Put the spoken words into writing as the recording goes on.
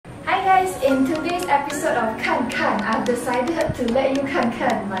Hi guys, in today's episode of Qanqan, I've decided to let you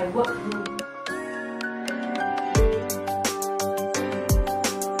Qanqan my workroom.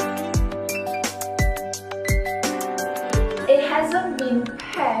 It hasn't been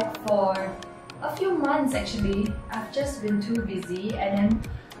packed for a few months actually. I've just been too busy, and then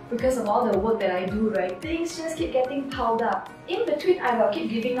because of all the work that I do, right, things just keep getting piled up. In between, I will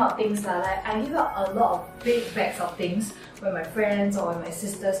keep giving out things like I give out a lot of big bags of things when my friends or when my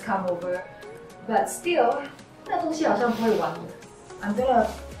sisters come over. But still, 那东西好像不会完的. I'm gonna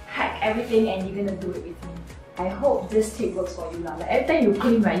pack everything and you're gonna do it with me. I hope this tip works for you. Like every time you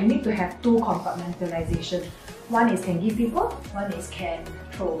clean, right, you need to have two compartmentalization. One is can give people, one is can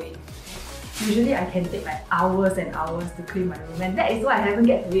throw away. Usually I can take like hours and hours to clean my room, and that is why I haven't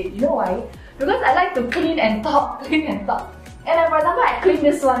get to it. You know why? Because I like to clean and talk, clean and talk. And then for example, I clean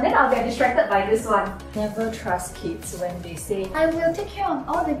this one, then I'll get distracted by this one. Never trust kids when they say, I will take care of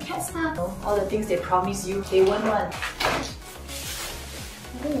all the cat stuff. All the things they promise you, they won't want.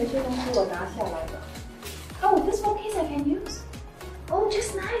 Oh, this phone case I can use. Oh,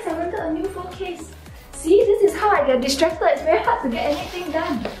 just nice, I rented a new phone case. See, this is how I get distracted. It's very hard to get anything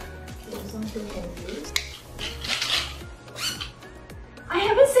done. Something can use. I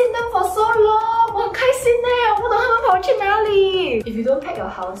haven't seen them for so long. 我很开心耶，我不懂他们跑去哪里。If you don't pack your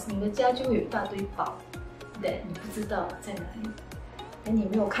house, 你的家就会有一大堆宝 that 你不知道在哪里。但你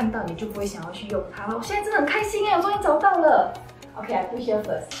没有看到，你就不会想要去用它了。我现在真的很开心耶，我终于找到了。Okay, I put here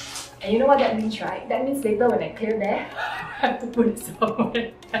first. And you know what that means, right? That means later when I clear there, I have to put it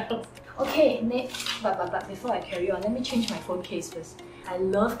somewhere else. Okay, next. But before I carry on, let me change my phone case first. I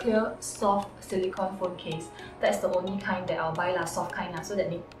love clear, soft silicone phone case. That's the only kind that I'll buy lah, soft kind lah, so that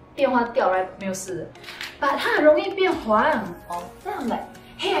你电话掉 right 没有事的。But 它很容易变黄。Then I'm like,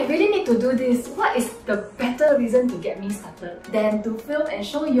 hey, I really need to do this. What is the better reason to get me started than to film and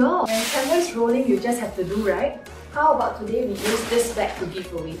show you all? When camera is rolling, you just have to do, right? How about today we use this bag to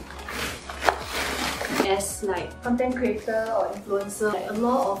give away? As like content creator or influencer, like a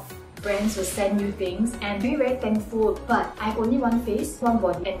lot of brands will send you things and be very thankful, but I have only one face, one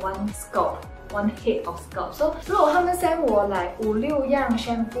body and one scalp, one head of scalp. So 如果他们 send 我 like 5-6样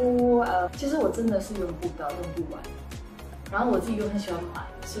shampoo， 其实我真的是用不到，用不完。然后我自己又很喜欢买，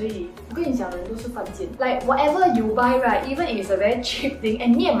所以我跟你讲，人都是犯贱。Like whatever you buy, right, even if it's a very cheap thing,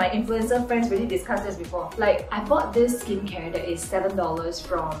 and me and my influencer friends really discussed this before. Like I bought this skincare that is $7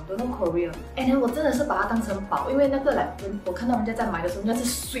 from don't know Korea, and then 我真的是把它当成宝，因为那个 like 我看到人家在买的时候，人家是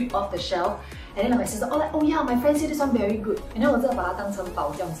sweep off the shelf. And then my sister, oh yeah, my friend say this one very good. And then 我真的把它当成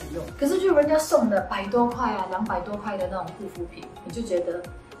宝这样子用。可是就人家送的100多块啊，200多块的那种护肤品，你就觉得。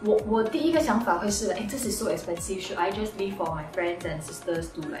我第一个想法会是，哎， this is so expensive. Should I just leave for my friends and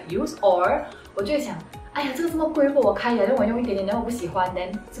sisters to like use? Or 我就会想，哎呀，这个这么贵，如果我开了，然后我用一点点，然后我不喜欢，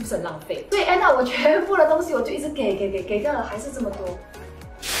 then 是不是很浪费？所以 end up 我全部的东西我就一直给掉了，还是这么多。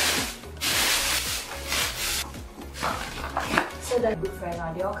So that good friend,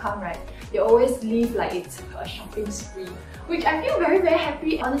 they all come, right? They always leave like it's a shopping spree, which I feel very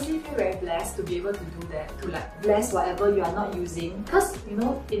happy. Honestly, feel very blessed to be able to do that, to like bless whatever you are not using. Because you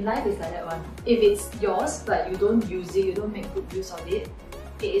know, in life it's like that one. If it's yours but you don't use it, you don't make good use of it,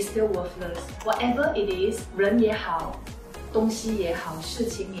 it is still worthless. Whatever it is, 人也好，东西也好，事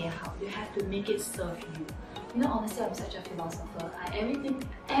情也好， you have to make it serve you. You know, honestly, I'm such a philosopher.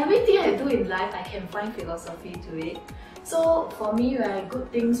 Everything I do in life, I can find philosophy to it. So for me, right,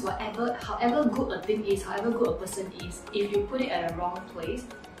 good things, however good a thing is, however good a person is, if you put it at a wrong place,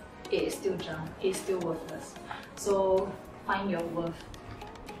 it is still junk, it is still worthless. So find your worth.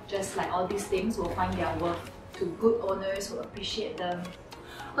 Just like all these things will find their worth to good owners who appreciate them.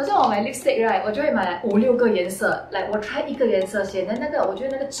 好像我买 lipstick, right, 我就会买5-6个颜色 like 我 try 一个颜色先 then 那个我觉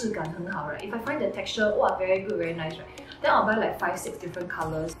得那个质感很好 right. If I find the texture, wow, very good, very nice, right, then I'll buy like 5-6 different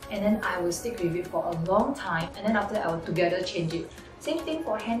colors, and then I will stick with it for a long time, and then after that I will together change it. Same thing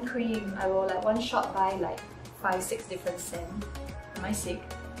for hand cream. I will like one shot buy like 5-6 different scents. Am I sick?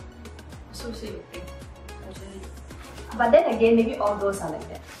 是不是有病？我觉得有。But then again, maybe all those are like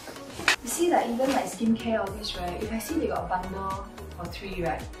that. You see, like even like skincare, all this, right? If I see they got a bundle or 3,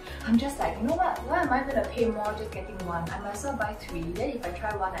 right? I'm just like, you know what? Why am I gonna pay more just getting one? I might as well buy 3. Then if I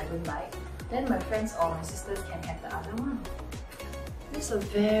try one I don't like, then my friends or my sisters can have the other one. This is a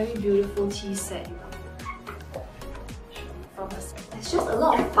very beautiful tea set, you know. There's just a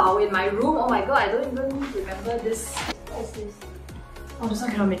lot of bao in my room. Oh my god, I don't even remember this. What is this? Oh, this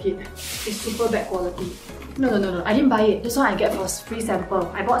one cannot make it. It's super bad quality. No, I didn't buy it. This one I get for free sample.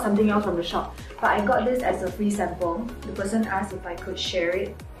 I bought something else from the shop, but I got this as a free sample. The person asked if I could share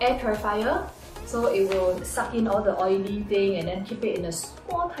it. Air purifier, So it will suck in all the oily thing and then keep it in a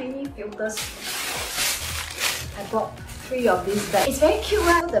small tiny filters. I bought 3 of these bags. It's very cute,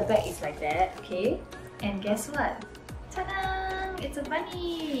 right? The bag is like that, okay? And guess what? Ta-da! It's a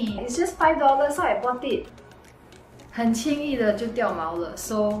bunny! It's just $5, so I bought it. 很轻易的就掉毛了,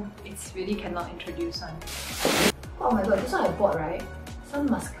 so it's really cannot introduce one. Oh my god, this one I bought, right? Some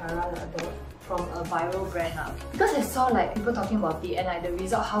mascara that I bought from a viral brand because I saw like people talking about it and like the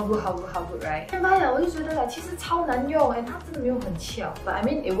result how good, right? 买了我就觉得like其实超难用 and 它真的没有很翘 but I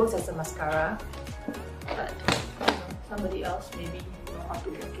mean it works as a mascara. But somebody else maybe know how to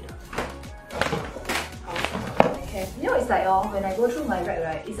work it out. Okay, you know it's like when I go through my rack,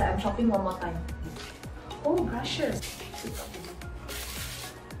 right? It's like I'm shopping one more time. Oh, brushes. You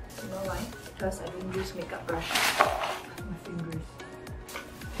know why? Because I don't use makeup brush. My fingers.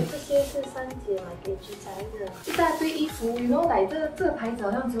 这些是3姐买给居宅的，一大堆衣服 ，you know， like 这个牌子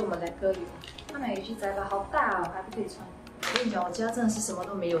好像只有我们2个有。他买给居宅吧，好大哦，还不可以穿。我跟你讲，我家真的是什么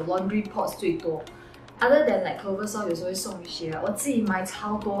都没有 ，laundry pots 最多。Other than like Cloversoft 有时候会送一些，我自己买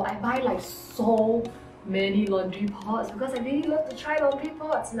超多。I buy like so many laundry pots because I really love to try laundry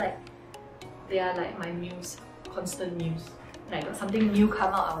pots. Like they are like my muse, constant muse. Like something new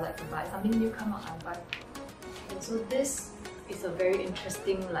come out, I would like to buy. Something new come out, I'll buy. Okay, so this is a very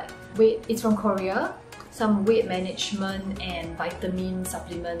interesting like weight. It's from Korea. Some weight management and vitamin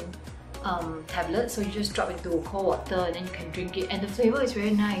supplement tablet. So you just drop into cold water and then you can drink it. And the flavor is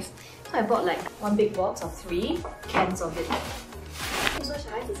very nice. So I bought like one big box of 3 cans of it. 听说小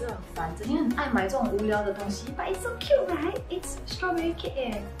孩子真的很烦，整天很爱买这种无聊的东西。But it's so cute, right? It's strawberry cake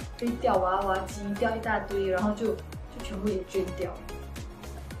耶，可以掉娃娃机，掉一大堆，然后就全部也捐掉。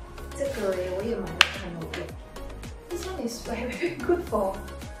这个耶，我也买了很多遍。This one is very good for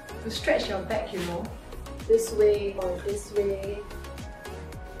to stretch your back, you know, this way or this way.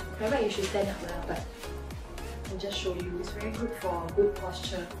 By right, you should stand up now, but I'll just show you. It's very good for good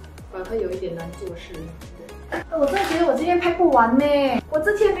posture. 我会有一点难做事。我真的觉得我今天pack不完呢。我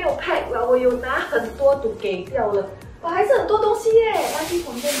之前没有pack，我有拿很多都给掉了，我还是很多东西耶。垃圾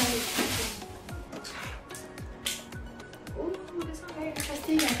桶在哪里？Oh, this one very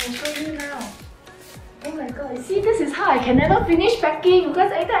interesting. I can show you now. Oh my god! You see, this is how I can never finish packing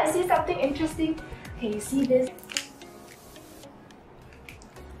because every time I see something interesting. Okay, you see this?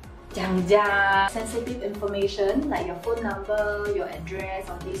 讲价 sensitive information like your phone number, your address,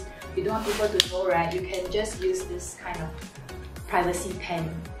 all this. You don't want people to know, right? You can just use this kind of privacy pen.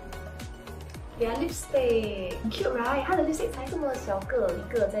 Yeah, lipstick. Cute, right? 它的 lipstick 才这么小个，一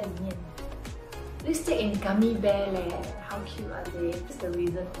个在里面。Lipstick in gummy bear 嘞 How cute are they? That's the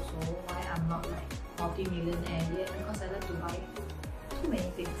reason also why I'm not like multi-millionaire yet because I like to buy too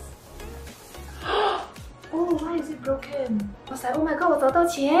many things. Oh, why is it broken? I was like, oh my god, 我找到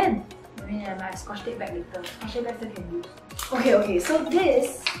钱 Maybe I might scotch tape back later. Scotch tape back still can use. Okay, so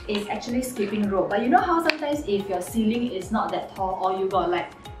this is actually skipping rope. But you know how sometimes if your ceiling is not that tall or you got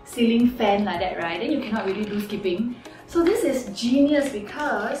like ceiling fan like that, right? Then you cannot really do skipping. So this is genius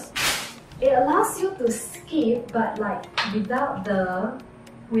because it allows you to skip but like without the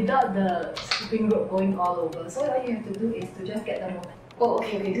skipping rope going all over. So all you have to do is to just get the moment. Oh,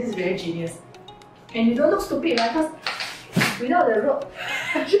 okay, this is very genius. And you don't look stupid, right? Because without the rope,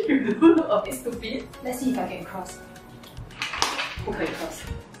 actually you do look a bit stupid. Let's see if I can cross. Okay, cross.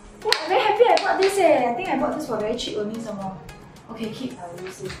 Oh, I'm very happy I bought this eh. I think I bought this for very cheap only somehow. Okay, keep, I will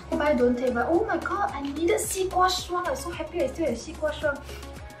use it. Buy, don't take, but oh my god, I needed 西瓜霜. I'm so happy I still have 西瓜霜.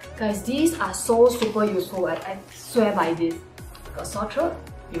 Guys, these are so super useful. I swear by this. Got sore throat,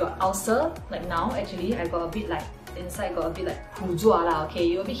 you got ulcer. Like now, actually, I got a bit like inside got a bit like 苦抓 lah, okay?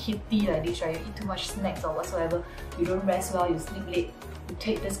 You're a bit hitty like this, right? You eat too much snacks or whatsoever. You don't rest well, you sleep late. You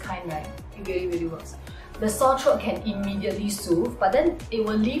take this kind, right? It really, really works. The sore throat can immediately soothe, but then it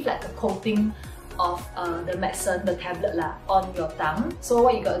will leave like a coating of the medicine, the tablet lah, on your tongue. So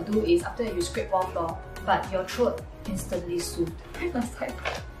what you gotta do is after that you scrape off but your throat instantly soothed. Last time,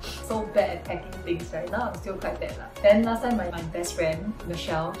 so bad at packing things, right? Now I'm still quite bad lah. Then last time my best friend,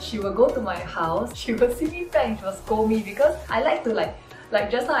 Michelle, she will go to my house, she will see me pack and she will scold me because I like to like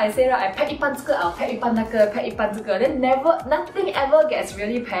just now I say right, I pack 一半这个, I'll pack 一半那个, pack 一半这个, then nothing ever gets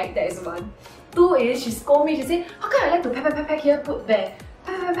really packed, that is one. 2 is, she scold me, she say, how come I like to pack here, put there,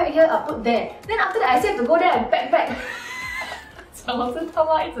 pack here, put there. Then after that I say I have to go there and pack. 讲我是他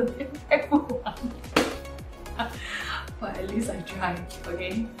妈一整天 pack 不完。But at least I tried,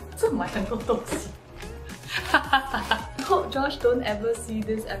 okay? 这买很多东西。Hope Josh don't ever see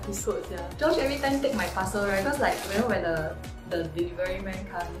this episode, yeah. Josh every time take my parcel, right? Because like when the delivery man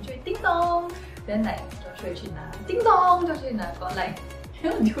comes, 就会叮咚 then like Josh 会去拿，叮咚 Josh 会拿， got like You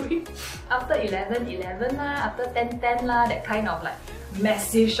know, during after 11 lah, after 10 lah, that kind of like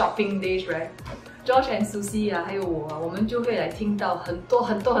massive shopping days, right? Josh and Susie 啊，还有我啊，我们就会来听到很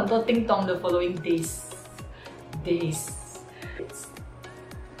多叮咚的 following days.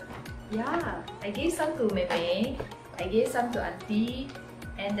 Yeah, I gave some to Mei, I gave some to Auntie,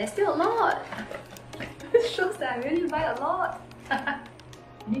 and there's still a lot. It shows that I really buy a lot.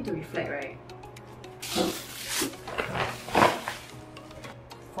 You need to reflect, right?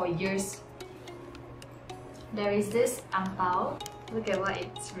 For years, there is this angpao. Look at what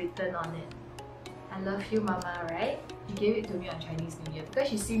it's written on it. I love you, Mama, right? She gave it to me on Chinese New Year because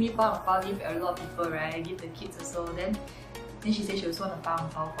she see me bao angpao give a lot of people, right? I give the kids also. Then she said she also want to bao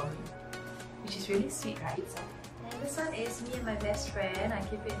angpao for me, which is really sweet, right? And this one is me and my best friend. I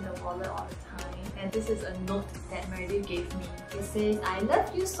keep it in the wallet all the time. And this is a note that Meredith gave me. It says, I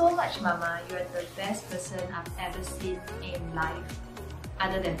love you so much, Mama. You are the best person I've ever seen in life,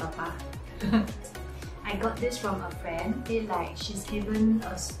 other than Papa. I got this from a friend. She's given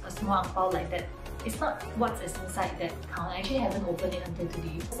a small angpao like that. It's not what's inside that count. I actually haven't opened it until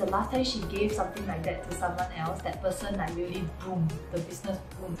today. The last time she gave something like that to someone else, that person like really boomed, the business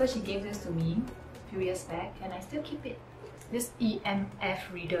boomed. So she gave this to me a few years back and I still keep it. This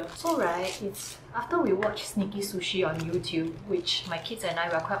EMF reader. So right, it's after we watch Sneaky Sushi on YouTube, which my kids and I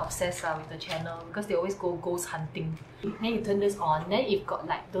were quite obsessed with the channel because they always go ghost hunting. Then you turn this on, then you've got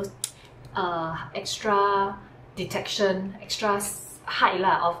like those extra detection, extra height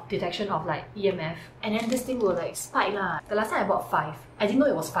of detection of like EMF, and then this thing will like spike lah. The last time I bought 5, I didn't know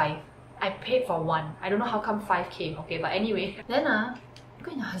it was 5. I paid for 1. I don't know how come 5 came. Okay, but anyway, then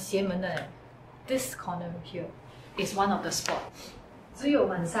跟你讲很邪门的 this corner here is one of the spot. 只有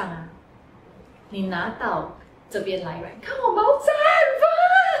晚上你拿到这边来 right， 看我毛毡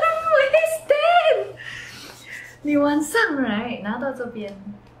我 stand， 你晚上 right 拿到这边，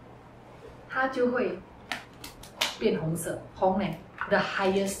它就会变红色，红嘞。The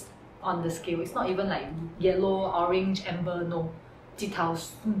highest on the scale. It's not even like yellow, orange, amber, no. 这条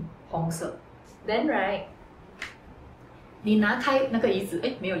红色。Then right, 你拿开那个椅子，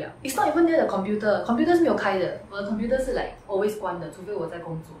没有了。It's not even near the computer. Computer 是没有开的。我的 computer 是 like always 关的，除非我在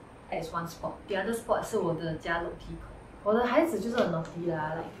工作。That's one spot. The other spot 是我的家楼梯口。我的孩子就是很 naughty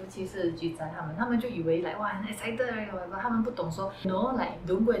啦， like 尤其是居仔他们就以为 like 哇很 excited right whatever， 他们不懂说 no like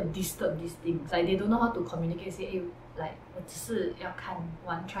don't go and disturb these things. Like they don't know how to communicate. Say like 我只是要看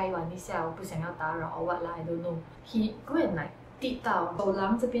玩 try 玩一下，我不想要打扰 or what 啦 I don't know. He go and like 地到走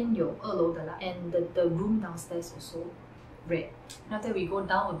廊这边有2楼的啦 and the room downstairs also red. After we go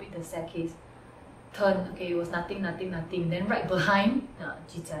down a bit the staircase, turn, okay, it was nothing. Then right behind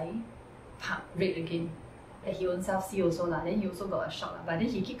居仔 pop red again. That he himself see also lah. Then he also got a shock lah. But then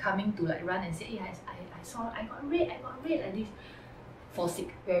he keep coming to like run and say, hey, I saw, I got red like this. Fall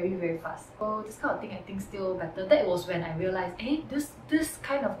sick very fast. So this kind of thing I think still better. That was when I realized, hey, this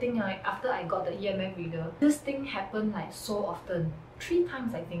kind of thing after I got the EMF reader, this thing happened like so often. 3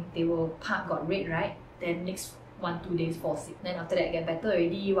 times I think they will got red, right? Then next 1-2 days fall sick. Then after that get better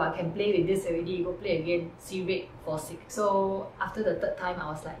already. Well, I can play with this already. Go play again. See red, fall sick. So after the 3rd time,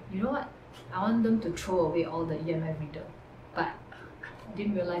 I was like, you know what? I want them to throw away all the EMF reader, but I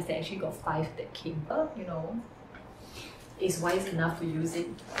didn't realize they actually got 5 that came. But you know, is wise enough to use it,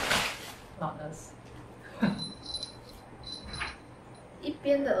 not us. 一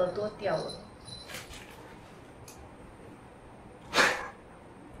边的耳朵掉了。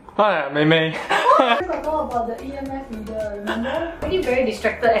Hi, Mei. I forgot about the EMF reader. Remember? Really very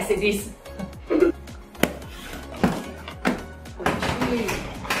distracted as it is.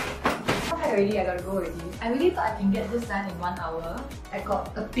 Already, I gotta go already. I really thought I can get this done in 1 hour. I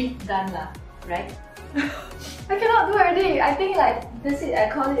got a bit done lah, right? I cannot do already. I think like that's it. I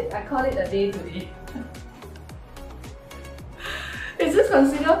call it a day today. Is this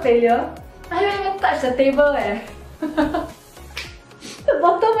considered failure? I haven't even touched the table The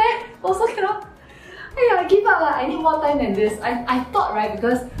bottom also cannot. I give up lah. I need more time than this. I thought right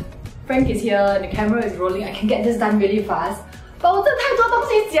because Frank is here, the camera is rolling, I can get this done really fast. But 我真的太多东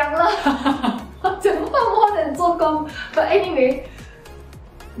西讲了，讲话more than 做工。But anyway,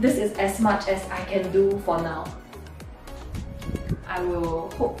 this is as much as I can do for now. I will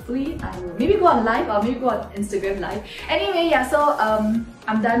maybe go on live or maybe go on Instagram live. Anyway, yeah, so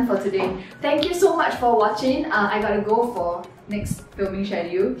I'm done for today. Thank you so much for watching. I gotta go for next filming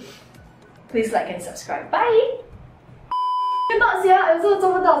schedule. Please like and subscribe. Bye. not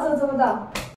做不到。